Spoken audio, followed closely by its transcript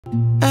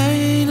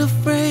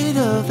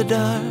the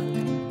dark.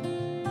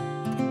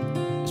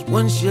 'Cause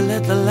once you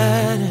let the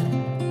light in,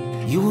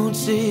 you won't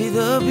see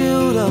the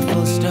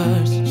beautiful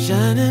stars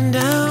shining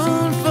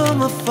down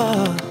from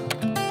afar.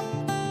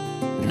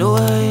 No,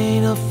 I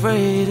ain't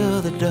afraid of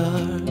the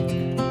dark.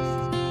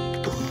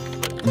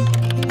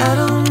 I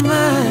don't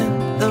mind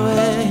the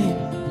rain,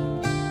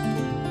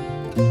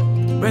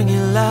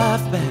 bringing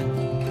life back.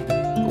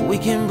 We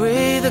can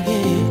breathe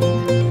again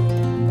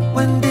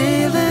when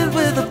dealing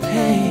with the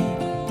pain.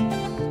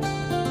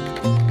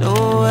 No,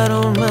 I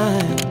don't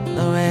mind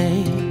the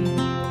rain.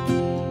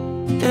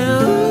 And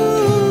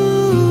ooh,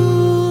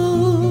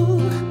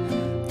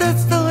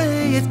 that's the way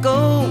it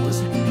goes.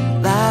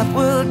 Life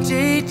will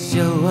teach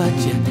you what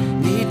you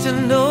need to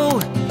know.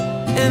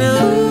 And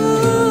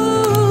ooh,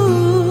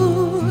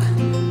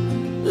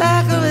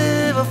 like a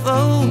river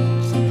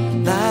flows,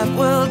 life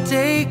will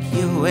take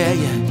you where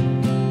you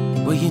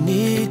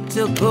need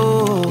to go.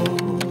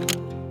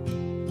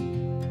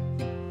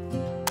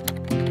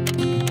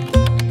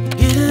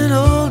 Getting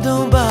old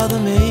don't bother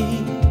me,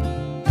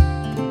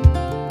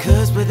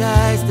 'cause with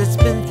eyes that's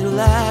been through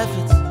life,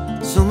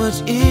 it's so much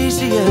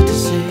easier to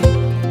see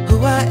who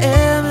I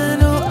am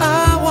and who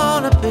I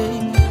wanna be.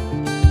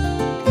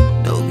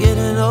 No,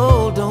 getting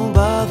old don't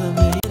bother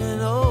me.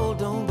 Getting old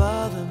don't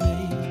bother me.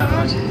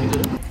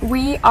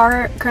 We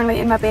are currently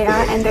in Malaga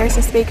and there's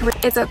this bakery.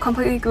 It's a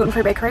completely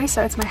gluten-free bakery,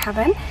 so it's my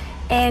heaven.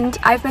 And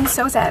I've been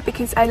so sad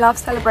because I love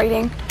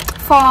celebrating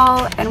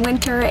fall and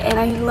winter, and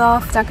I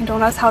love Dunkin'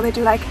 Donuts, how they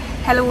do like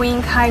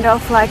Halloween kind of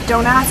like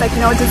donuts, like,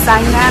 you know,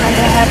 design them, and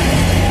they have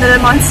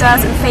little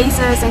monsters and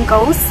faces and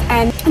ghosts.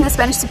 And in the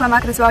Spanish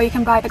supermarket as well, you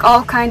can buy like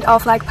all kind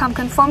of like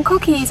pumpkin foam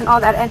cookies and all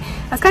that. And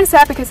I was kind of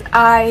sad because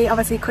I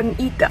obviously couldn't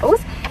eat those.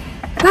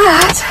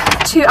 But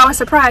to our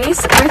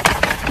surprise, with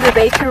the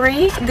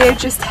bakery, they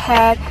just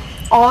had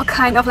all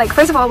kind of like,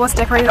 first of all, it was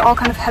decorated all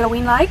kind of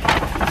Halloween like,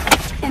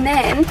 and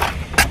then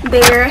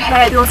there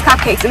had those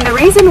cupcakes. And the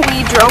reason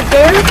we drove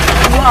there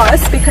was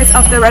because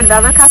of the red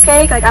velvet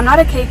cupcake. Like, I'm not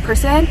a cake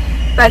person,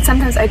 but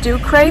sometimes I do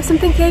crave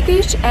something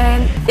cakeish,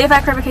 and if I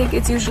crave a cake,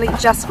 it's usually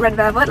just red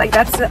velvet. Like,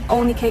 that's the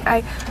only cake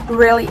I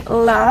really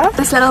love.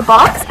 This little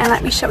box, and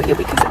let me show you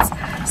because it's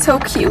so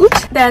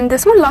cute. Then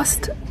this one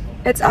lost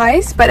its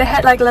eyes, but it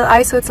had like little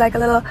eyes, so it's like a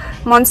little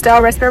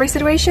monster raspberry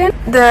situation.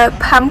 The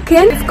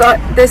pumpkin, we've got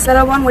this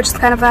little one which is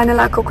kind of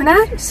vanilla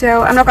coconut,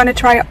 so I'm not going to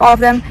try all of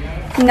them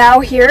now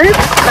here.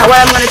 But what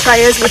I'm going to try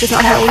is, which is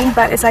not Halloween,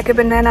 but it's like a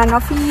banana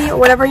nuffy or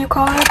whatever you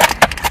call it,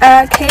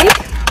 cake.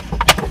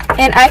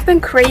 And I've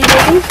been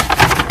craving,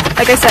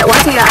 like I said,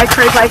 once a year I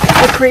crave like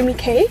a creamy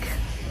cake.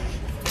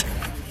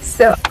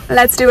 So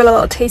let's do a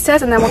little taste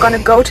test, and then we're gonna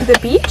go to the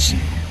beach.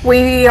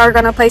 We are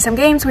gonna play some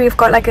games. We've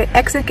got like an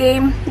exit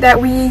game that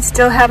we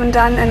still haven't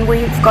done, and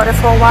we've got it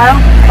for a while.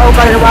 Oh,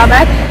 got it a while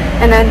back.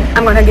 And then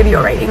I'm gonna give you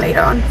a rating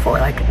later on for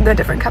like the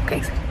different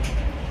cupcakes.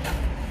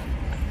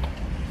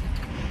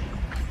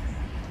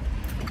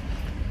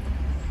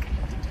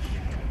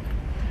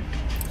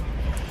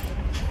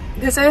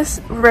 This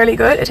is really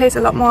good. It tastes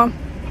a lot more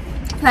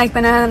like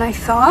banana than I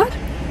thought.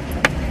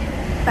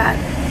 But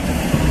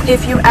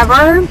if you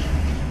ever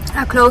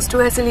are close to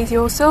a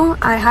delicioso,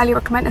 I highly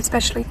recommend,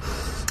 especially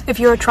if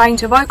you're trying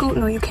to avoid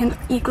gluten or you can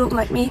eat gluten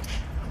like me.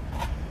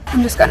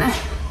 I'm just gonna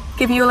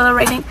give you a little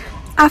rating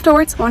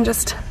afterwards, one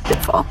just did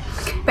fall.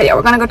 But yeah,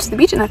 we're gonna go to the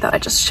beach, and I thought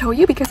I'd just show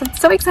you because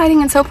it's so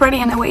exciting and so pretty,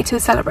 and a way to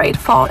celebrate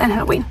fall and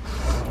Halloween,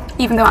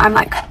 even though I'm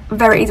like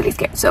very easily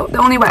scared. So the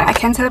only way I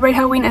can celebrate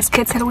Halloween is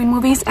kids Halloween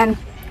movies and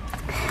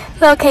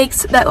little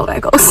cakes that look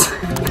like ghosts.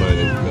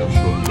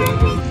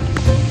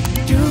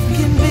 Truth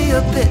can be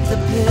a bitter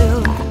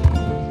pill,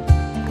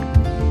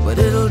 but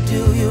it'll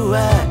do you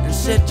right and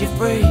set you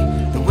free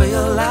the way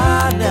a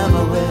lie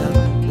never will.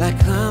 Like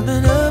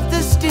climbing up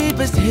the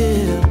steepest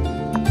hill,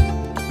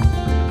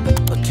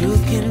 but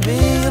truth can be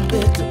a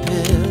bitter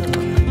pill.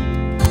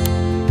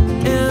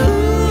 And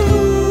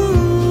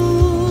ooh,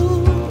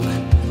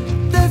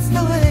 that's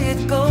the way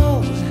it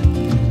goes.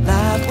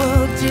 Life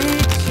will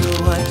teach you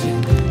what you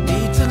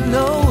need to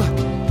know.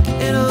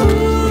 And ooh,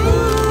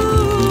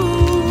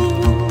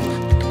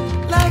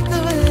 like the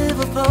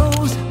river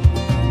flows,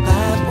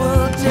 life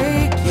will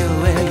take you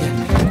where you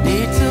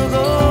need to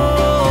go.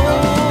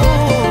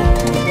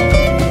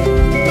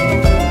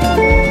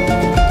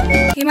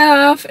 Hey my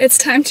love, it's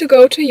time to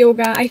go to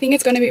yoga. I think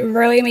it's gonna be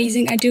really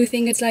amazing. I do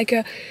think it's like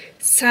a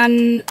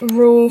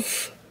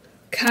sunroof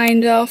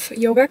kind of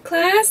yoga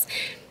class,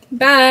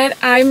 but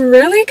I'm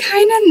really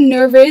kind of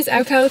nervous.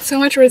 I felt so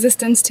much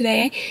resistance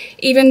today,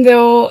 even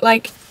though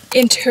like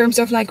in terms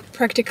of like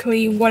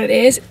practically what it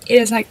is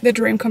like the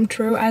dream come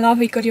true. I love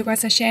a good yoga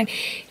session,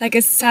 like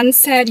a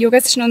sunset yoga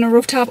session on a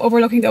rooftop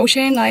overlooking the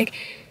ocean. Like,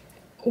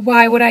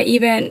 why would I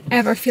even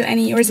ever feel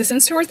any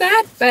resistance towards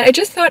that? But I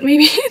just thought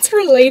maybe it's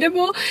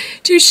relatable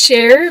to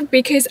share,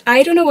 because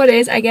I don't know what it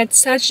is. I get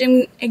such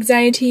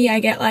anxiety. I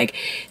get like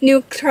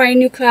trying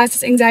new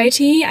classes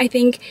anxiety. I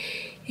think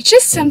it's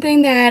just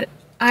something that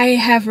I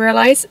have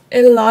realized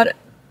a lot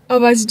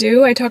of us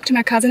do. I talked to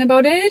my cousin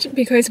about it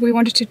because we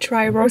wanted to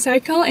try row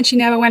cycle and she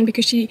never went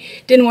because she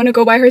didn't want to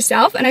go by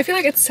herself. And I feel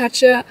like it's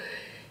such a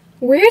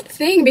weird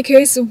thing,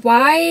 because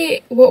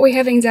why would we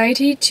have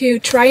anxiety to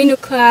try a new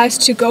class,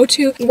 to go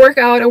to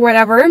workout or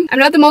whatever? I'm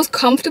not the most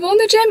comfortable in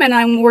the gym and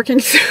I'm working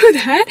through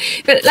that,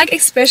 but like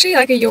especially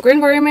like a yoga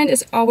environment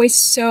is always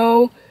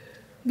so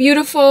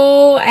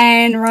beautiful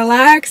and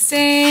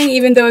relaxing,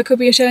 even though it could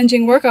be a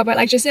challenging workout. But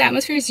like just the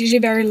atmosphere is usually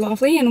very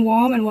lovely and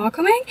warm and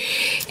welcoming.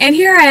 And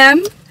here I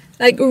am,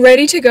 like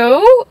ready to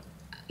go.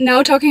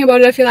 Now talking about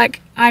it, I feel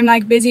like I'm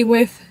like busy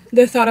with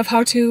the thought of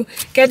how to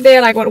get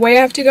there, like what way I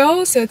have to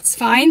go, so it's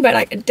fine. But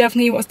like I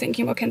definitely was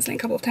thinking about canceling a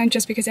couple of times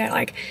just because I had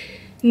like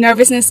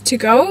nervousness to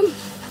go.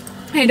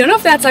 I don't know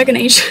if that's like an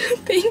Asian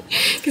thing,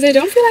 because I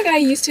don't feel like I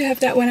used to have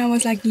that when I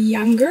was like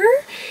younger.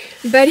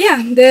 But yeah,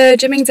 the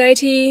gym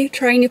anxiety,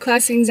 trying new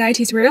class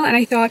anxiety is real, and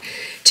I thought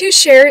to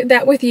share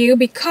that with you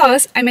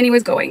because I'm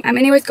anyways going. I'm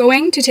anyways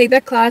going to take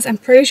that class. I'm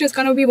pretty sure it's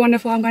gonna be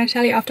wonderful. I'm gonna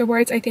tell you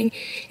afterwards. I think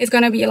it's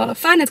gonna be a lot of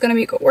fun. It's gonna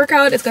be a good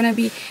workout. It's gonna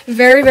be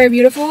very, very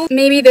beautiful.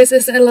 Maybe this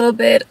is a little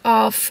bit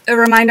of a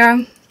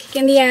reminder, kick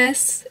in the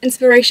ass,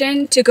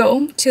 inspiration to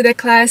go to the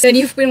class that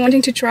you've been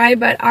wanting to try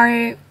but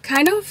are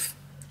kind of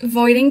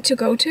avoiding to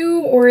go to,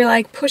 or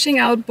like pushing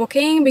out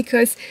booking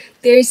because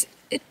there's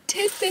a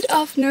tidbit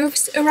of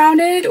nerves around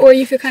it, or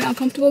you feel kind of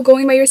uncomfortable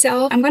going by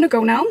yourself. I'm gonna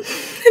go now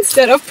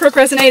instead of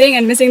procrastinating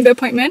and missing the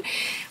appointment,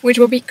 which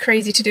will be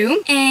crazy to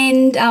do,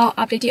 and I'll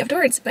update you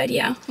afterwards. But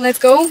yeah, let's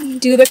go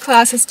do the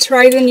classes,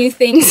 try the new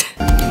things.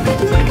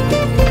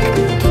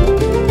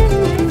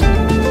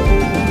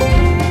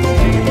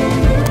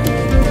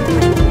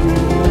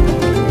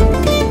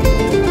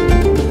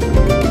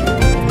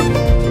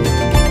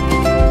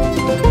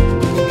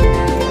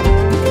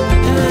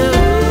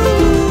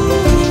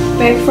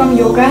 Back from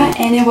yoga,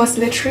 and it was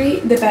literally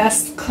the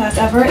best class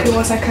ever. It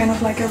was like kind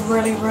of like a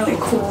really, really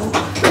cool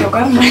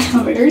yoga. My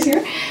elevator's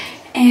here,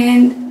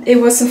 and it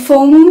was a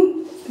full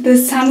moon, the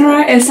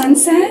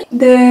sunset,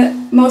 the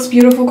most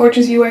beautiful,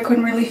 gorgeous view. I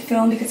couldn't really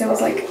film because I was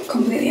like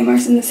completely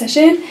immersed in the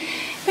session.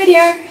 But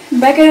yeah,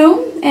 back at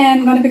home, and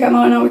I'm gonna pick up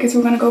Mama now because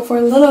we're gonna go for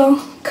a little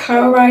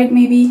car ride,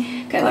 maybe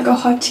get like a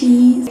hot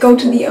tea, go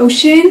to the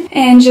ocean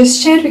and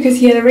just chat, because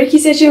he had a Reiki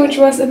session which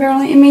was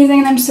apparently amazing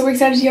and I'm so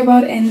excited to hear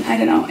about. And I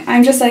don't know,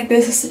 I'm just like,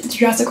 this is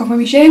just a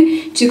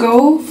confirmation to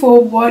go for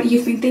what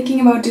you've been thinking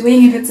about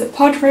doing, if it's a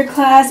pottery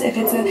class, if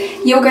it's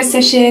a yoga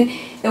session,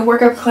 a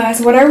workout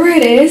class, whatever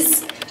it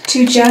is,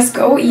 to just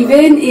go,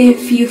 even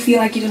if you feel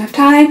like you don't have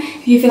time,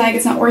 if you feel like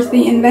it's not worth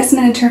the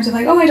investment in terms of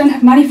like, oh, I don't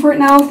have money for it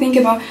now. Think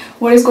about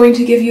what is going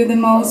to give you the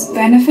most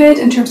benefit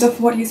in terms of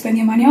what you spend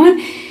your money on.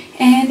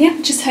 And yeah,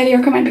 just highly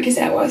recommend, because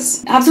that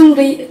was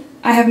absolutely,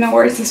 I have no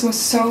words, this was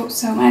so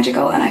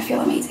magical and I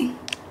feel amazing.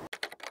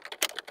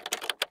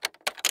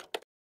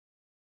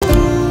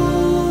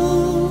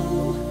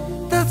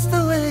 That's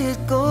the way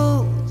it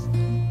goes.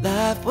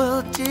 Life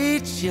will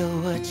teach you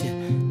what you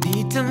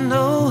need to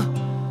know.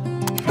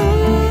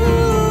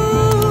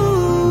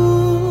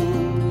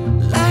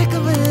 Like a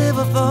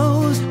river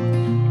flows,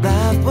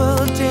 life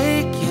will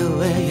take you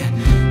where you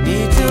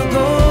need to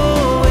go.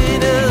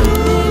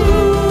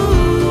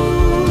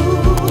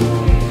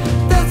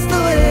 That's the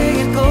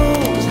way it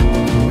goes.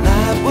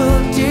 Life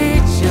will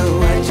teach you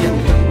what you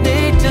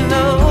need to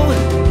know.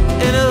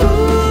 And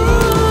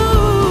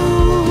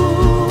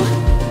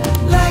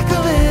like a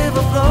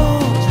river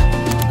flows,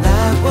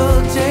 life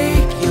will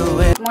take you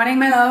where. Morning,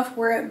 my love.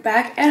 We're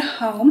back at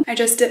home. I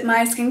just did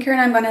my skincare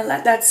and I'm gonna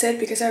let that sit,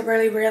 because I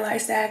really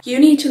realized that you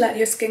need to let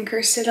your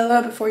skincare sit a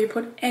little before you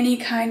put any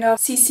kind of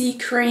CC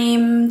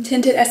cream,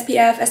 tinted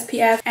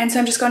SPF, and so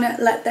I'm just gonna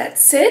let that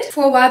sit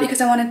for a while because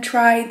I want to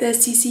try the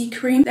CC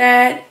cream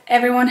that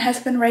everyone has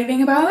been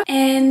raving about.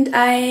 And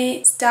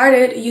I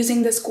started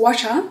using this gua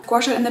sha.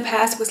 Gua sha in the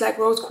past was like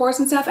rose quartz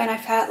and stuff, and I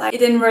felt like it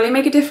didn't really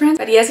make a difference,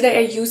 but yesterday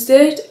I used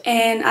it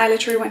and I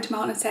literally went to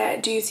Mount and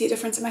said, do you see a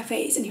difference in my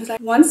face? And he was like,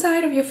 one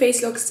side of your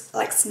face looks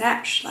like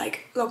snatched,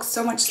 like looks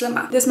so much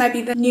slimmer. This might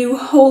be the new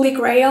holy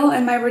grail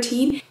in my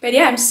routine. But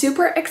yeah, I'm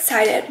super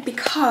excited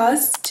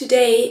because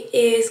today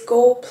is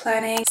goal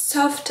planning,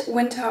 soft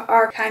winter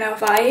art kind of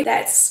vibe.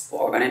 That's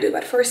what we're gonna do.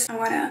 But first I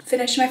wanna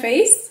finish my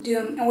face, do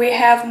them. And we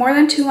have more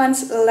than 2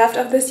 months left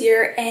of this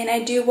year, and I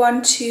do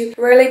want to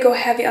really go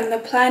heavy on the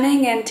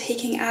planning and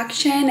taking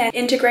action and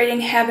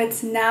integrating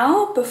habits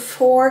now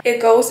before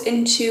it goes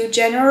into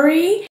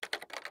January.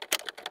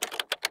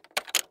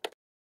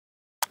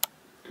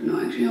 I don't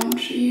know actually how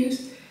much to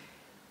use.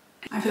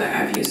 I feel like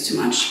I've used too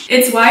much.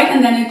 It's white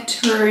and then it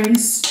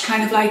turns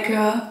kind of like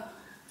a,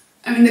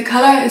 I mean the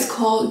color is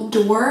called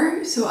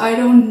Door, so I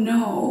don't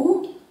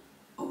know.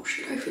 Oh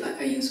shit, I feel like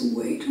I use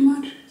way too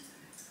much.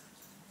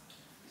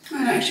 I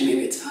don't know, actually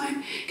maybe it's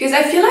fine. Because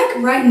I feel like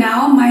right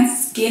now my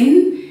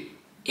skin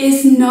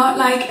is not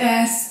like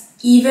as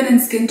even in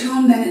skin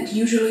tone than it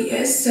usually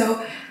is.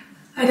 So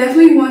I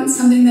definitely want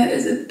something that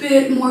is a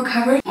bit more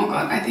covered. Oh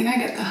god, I think I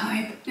get the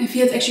hype. It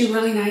feels actually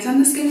really nice on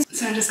the skin.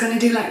 So I'm just gonna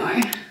do like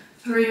my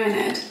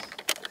 3-minute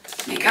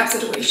makeup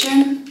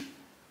situation.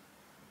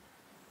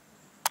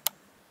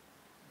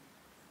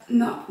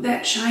 not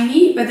that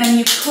shiny, but then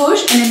you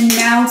push and it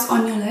melts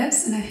on your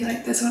lips, and I feel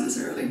like this one is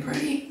really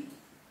pretty.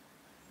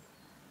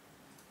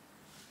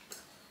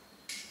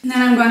 And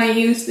then I'm gonna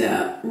use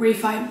the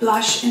Refi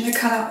blush in the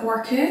color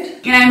Orchid.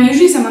 And I'm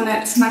usually someone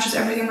that smudges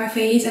everything on my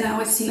face, and I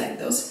always see like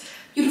those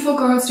beautiful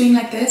girls doing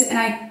like this, and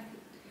I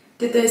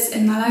did this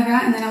in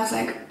Malaga, and then I was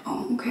like,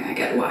 oh, okay, I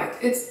get why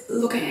it's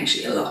looking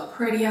actually a lot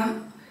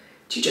prettier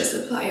to just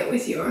apply it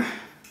with your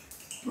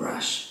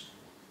brush.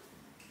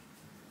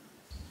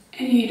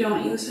 And you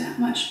don't use that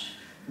much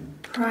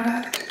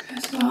product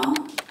as well.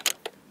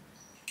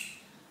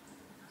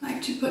 I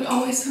like to put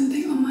always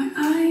something on my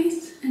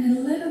eyes and a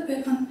little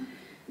bit on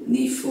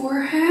the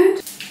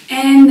forehead.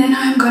 And then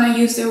I'm gonna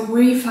use the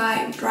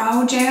Refi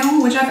brow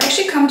gel, which I've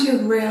actually come to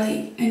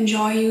really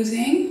enjoy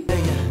using.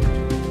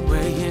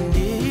 Where you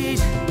need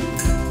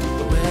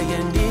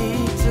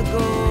to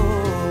go.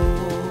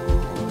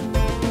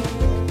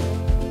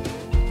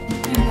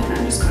 And then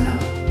I'm just gonna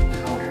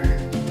powder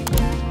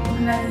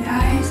under the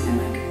eyes and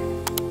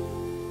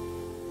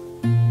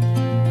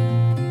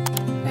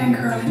then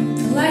curling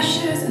the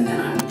lashes, and then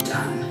I'm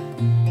done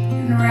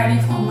and ready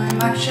for my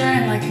matcha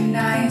and like a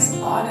nice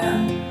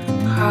autumn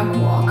park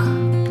walk.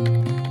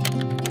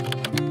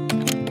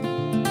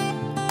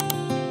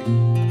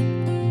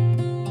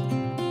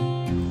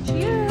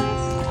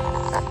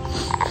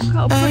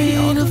 I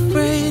ain't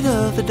afraid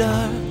of the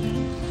dark.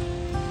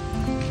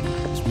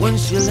 'Cause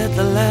once you let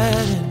the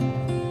light in,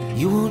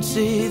 you won't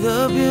see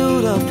the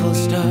beautiful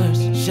stars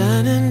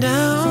shining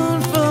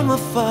down from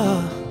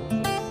afar.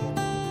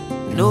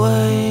 No,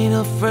 I ain't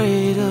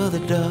afraid of the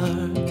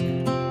dark.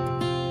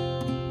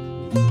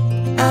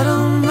 I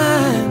don't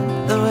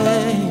mind the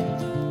rain,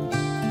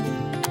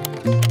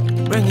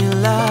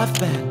 bringing life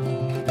back.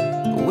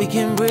 We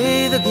can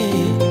breathe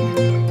again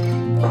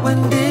when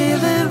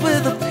dealing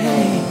with the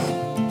pain.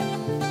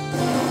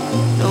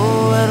 No,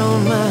 I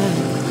don't mind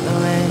the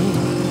rain.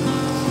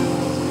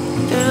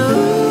 And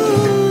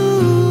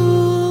ooh,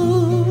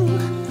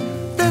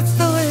 that's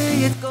the way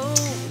it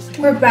goes.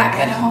 We're back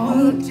at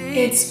home.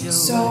 It's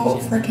so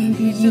freaking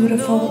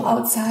beautiful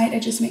outside. I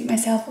just made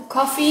myself a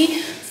coffee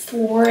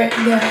for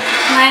the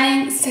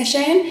planning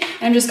session.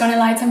 I'm just gonna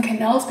light some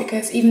candles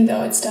because even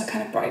though it's still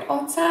kind of bright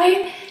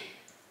outside,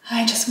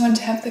 I just want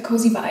to have the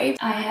cozy vibe.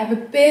 I have a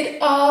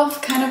bit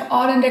of kind of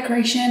autumn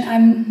decoration.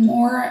 I'm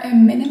more a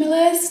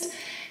minimalist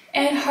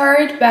at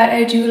heart, but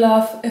I do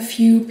love a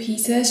few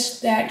pieces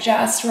that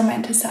just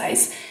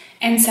romanticize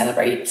and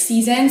celebrate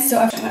seasons. So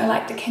I'm gonna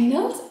light the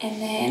candles, and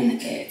then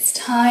it's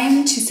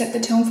time to set the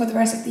tone for the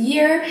rest of the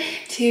year,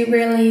 to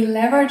really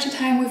leverage the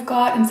time we've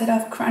got instead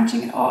of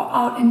crunching it all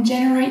out in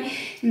January.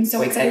 I'm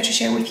so excited to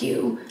share with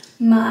you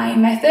my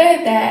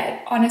method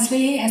that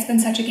honestly has been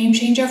such a game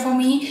changer for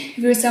me.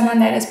 If you're someone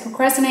that is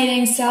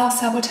procrastinating,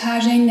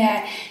 self-sabotaging,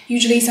 that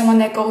usually someone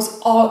that goes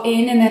all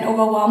in and then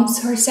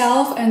overwhelms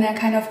herself and then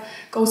kind of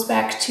goes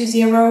back to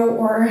zero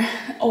or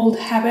old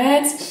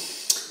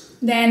habits,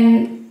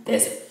 then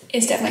this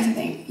is definitely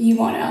something you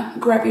want to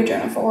grab your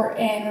journal for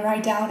and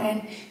write down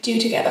and do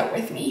together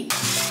with me.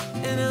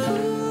 And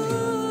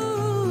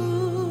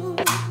ooh,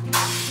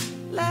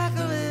 like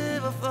a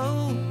river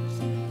flows,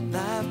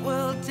 life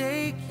will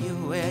take you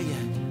where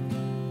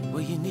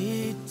you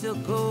need to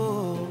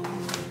go.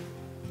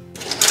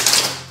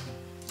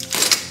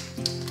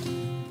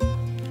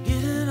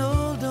 Getting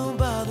old don't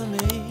bother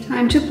me.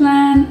 Time to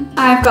plan.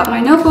 I've got my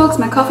notebooks,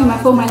 my coffee, my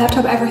phone, my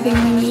laptop, everything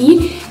we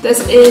need.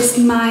 This is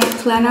my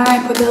planner. I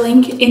put the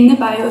link in the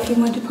bio if you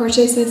want to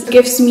purchase this. It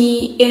gives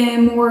me a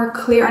more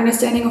clear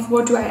understanding of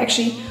what do I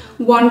actually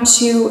want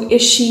to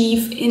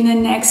achieve in the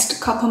next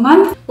couple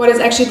months. What is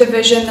actually the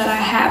vision that I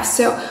have?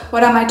 So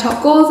what are my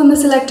top goals in the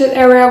selected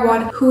area?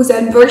 Who's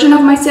that version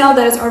of myself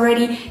that is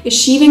already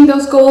achieving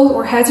those goals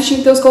or has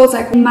achieved those goals?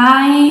 Like,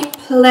 my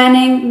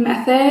planning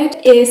method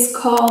is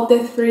called the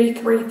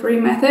 333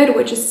 method,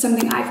 which is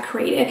something I've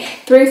created.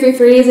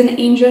 333 is an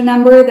angel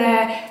number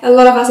that a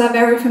lot of us are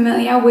very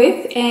familiar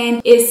with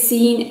and is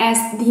seen as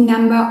the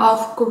number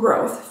of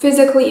growth,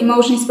 physically,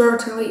 emotionally,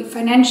 spiritually,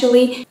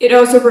 financially. It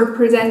also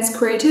represents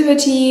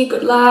creativity,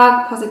 good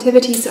luck,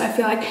 positivity. So I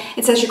feel like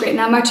it's such a great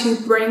number to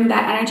bring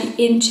that energy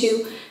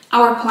into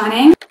our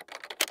planning.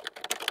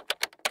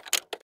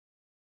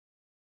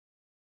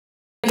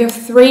 You have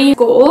 3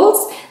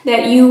 goals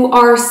that you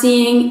are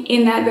seeing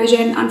in that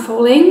vision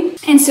unfolding.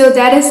 And so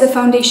that is the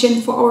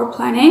foundation for our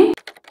planning.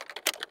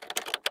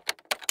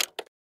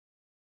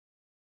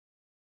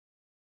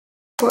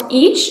 For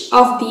each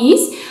of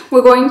these,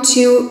 we're going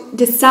to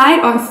decide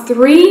on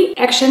 3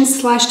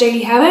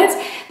 actions/daily habits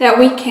that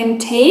we can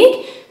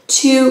take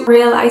to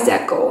realize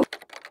that goal.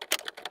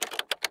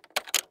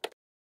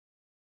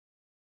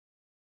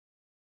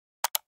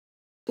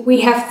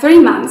 We have 3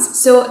 months.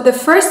 So the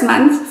first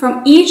month,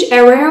 from each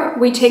area,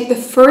 we take the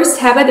first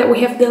habit that we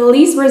have the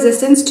least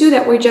resistance to,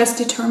 that we just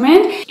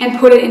determined, and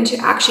put it into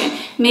action.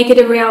 Make it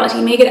a reality,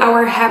 make it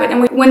our habit.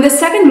 And when the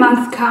second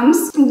month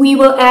comes, we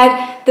will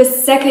add the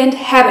second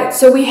habit.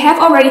 So we have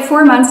already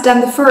 4 months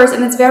done the first,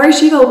 and it's very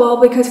achievable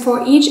because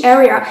for each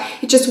area,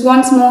 it's just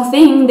one small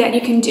thing that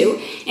you can do.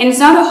 And it's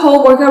not a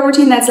whole workout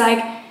routine that's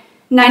like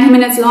 90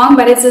 minutes long,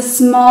 but it's a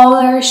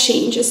smaller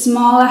change, a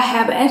smaller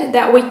habit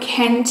that we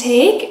can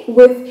take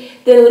with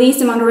the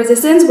least amount of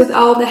resistance with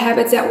all the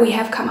habits that we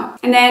have come up.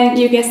 And then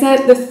you guessed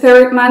it, the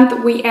third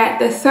month we add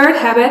the third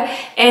habit,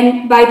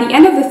 and by the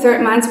end of the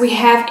third month we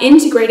have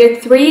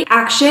integrated 3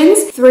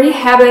 actions, 3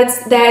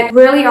 habits that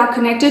really are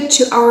connected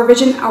to our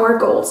vision, our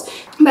goals.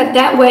 But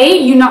that way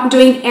you're not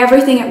doing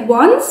everything at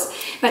once,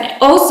 but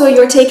also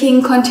you're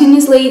taking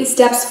continuously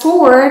steps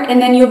forward,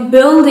 and then you're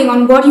building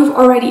on what you've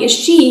already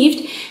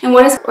achieved and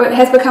what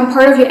has become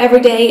part of your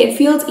everyday. It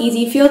feels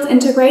easy, feels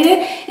integrated,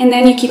 and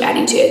then you keep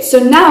adding to it. So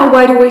now,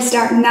 why do we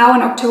start now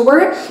in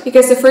October?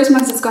 Because the first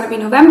month is going to be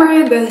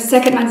November, the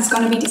second month is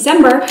going to be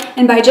December,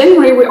 and by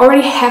January we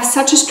already have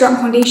such a strong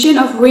foundation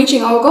of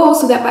reaching our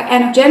goals, so that by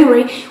end of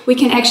January we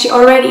can actually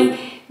already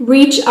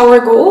reach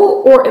our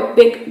goal or a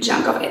big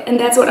chunk of it. And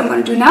that's what I'm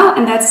going to do now,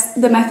 and that's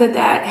the method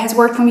that has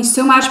worked for me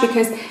so much,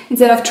 because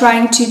instead of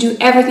trying to do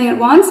everything at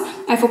once,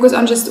 I focus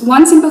on just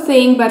one simple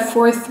thing, but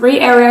for 3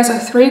 areas or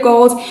 3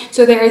 goals.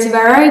 So there is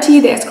variety,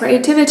 there's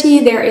creativity,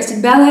 there is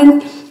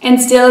balance, and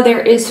still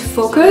there is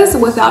focus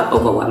without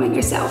overwhelming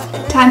yourself.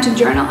 Time to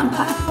journal and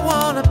plan. I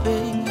wanna be.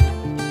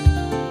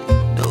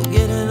 No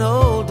getting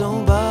old,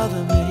 don't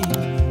bother me.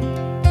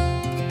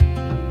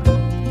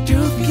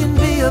 Truth can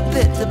be a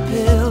bitter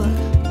pill,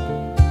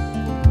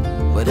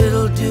 but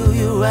it'll do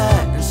you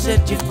right and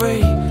set you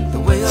free the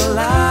way a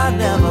lie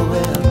never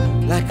will.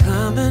 Like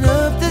climbing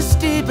up the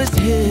steepest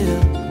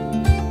hill.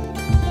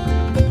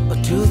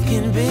 But truth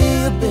can be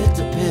a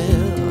bitter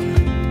pill.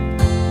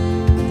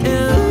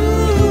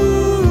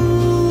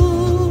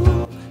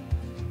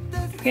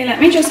 Okay, let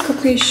me just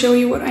quickly show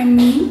you what I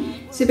mean.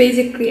 So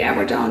basically I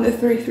wrote down the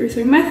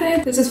 3-3-3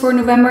 method. This is for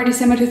November,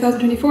 December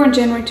 2024 and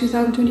January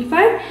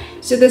 2025.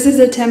 So this is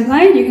a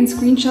template. You can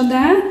screenshot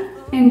that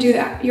and do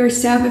that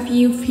yourself if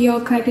you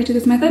feel connected to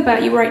this method.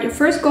 But you write your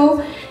first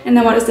goal, and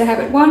then what is the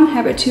habit 1,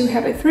 habit 2,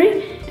 habit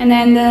 3, and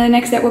then the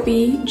next step would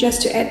be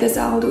just to add this.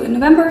 I'll do in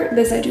November,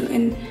 this I do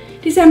in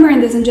December,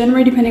 and this in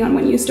January, depending on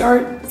when you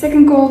start.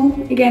 Second goal,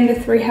 again the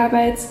 3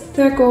 habits.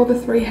 Third goal, the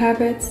 3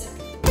 habits.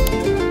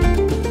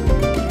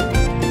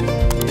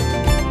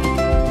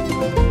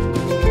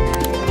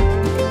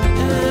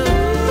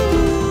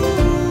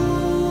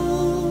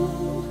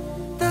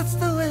 That's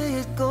the way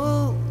it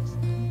goes.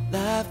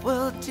 Life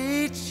will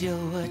teach you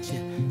what you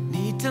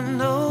need to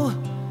know.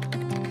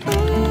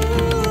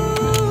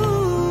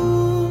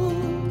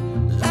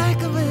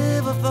 Like a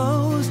river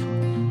flows,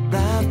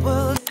 life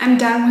will. I'm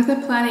done with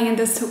the planning, and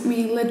this took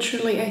me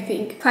literally, I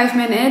think, 5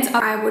 minutes.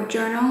 I would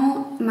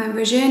journal my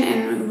vision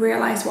and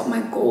realize what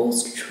my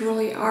goals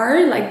truly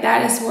are. Like,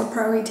 that is what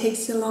probably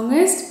takes the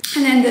longest.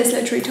 And then this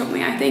literally took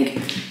me, I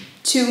think,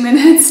 2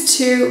 minutes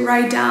to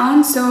write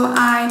down. So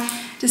I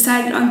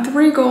decided on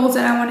 3 goals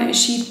that I want to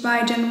achieve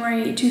by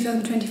January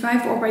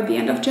 2025 or by the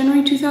end of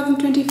January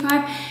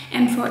 2025,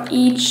 and for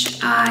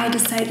each I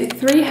decided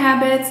 3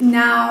 habits.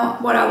 Now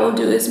what I will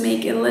do is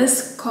make a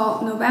list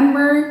called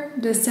November,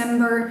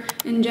 December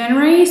and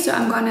January. So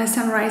I'm gonna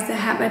summarize the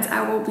habits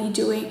I will be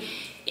doing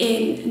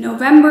in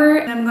November,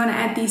 and I'm gonna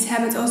add these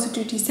habits also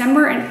to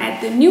December and add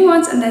the new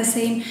ones, and the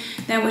same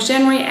then with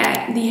January,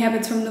 add the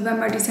habits from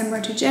November, December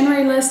to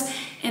January list,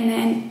 and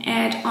then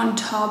add on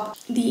top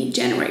the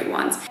January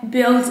ones.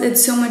 Builds it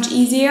so much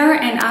easier,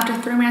 and after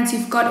 3 months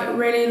you've got it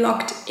really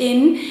locked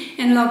in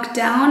and locked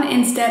down,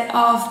 instead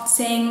of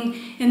saying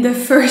in the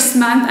first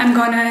month I'm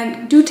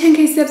gonna do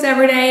 10k steps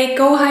every day,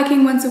 go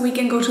hiking once a week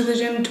and go to the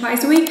gym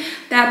twice a week.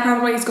 That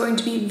probably is going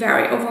to be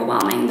very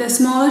overwhelming. The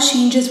smaller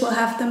changes will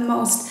have the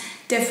most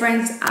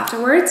difference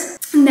afterwards.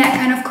 And that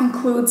kind of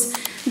concludes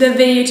the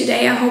video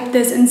today. I hope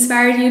this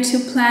inspired you to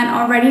plan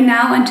already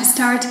now and to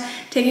start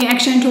taking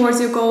action towards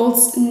your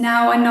goals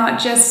now, and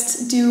not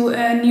just do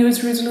New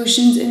Year's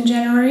resolutions in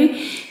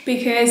January,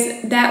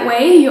 because that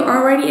way you're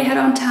already ahead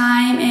on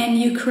time and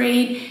you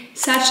create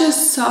such a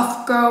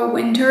soft girl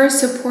winter,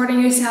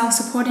 supporting yourself,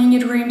 supporting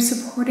your dreams,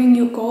 supporting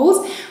your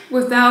goals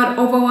without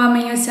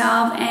overwhelming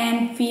yourself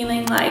and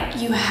feeling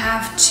like you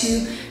have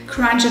to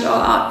crunch it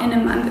all out in a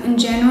month in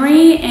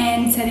January,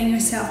 and setting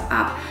yourself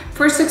up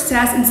for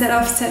success instead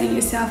of setting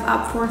yourself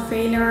up for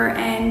failure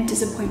and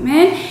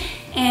disappointment.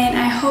 And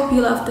I hope you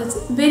loved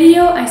this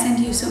video. I send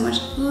you so much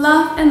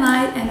love and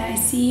light, and I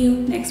see you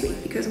next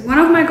week, because one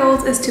of my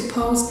goals is to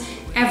post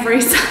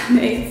every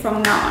Sunday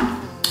from now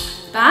on.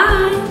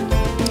 Bye!